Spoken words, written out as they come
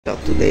So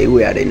today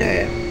we are in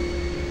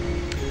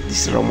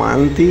this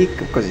romantic,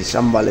 because it's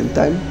Saint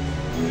Valentine.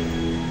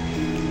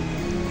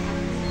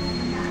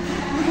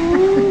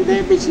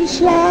 The beach is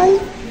shy.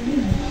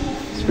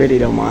 It's very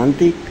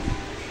romantic.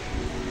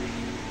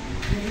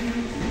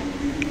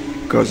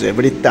 Because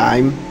every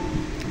time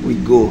we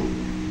go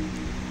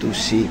to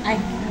see.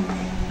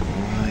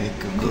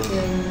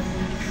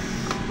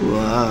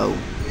 Wow.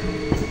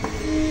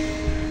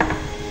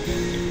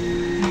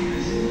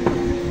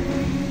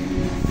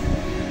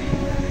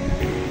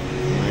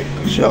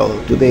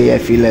 So today I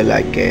feel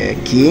like a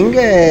king,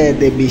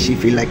 the BC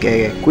feel like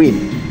a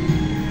queen.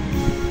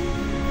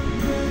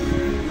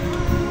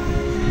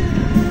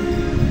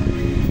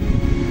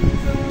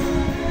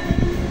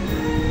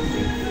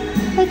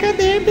 Like a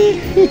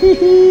baby.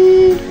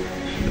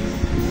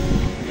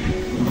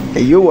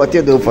 And you, what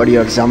you do for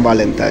your Saint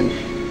Valentine?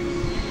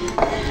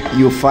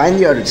 You find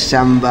your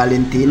Saint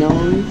Valentino?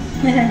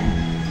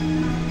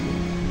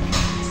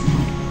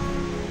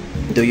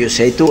 Do you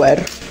say to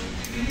her?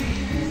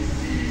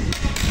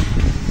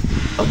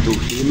 To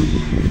him.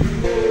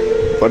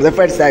 For the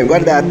first time,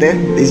 guardate,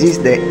 this is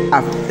the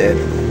after.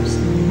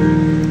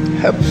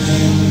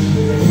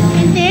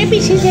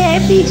 She's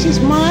happy, she's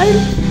smile.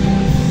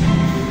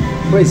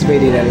 Oh, it's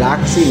very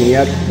relaxing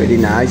here, very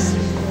nice.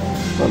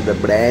 For the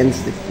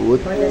brands, the food.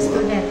 For the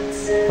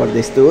students. For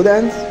the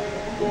students.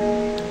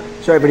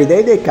 So every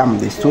day they come,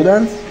 the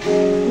students?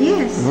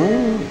 Yes.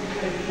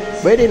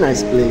 Very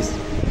nice place.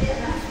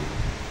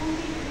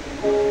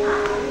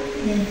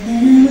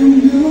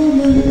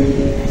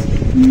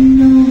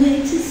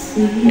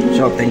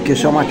 So thank you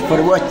so much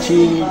for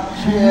watching.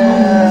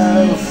 Yeah.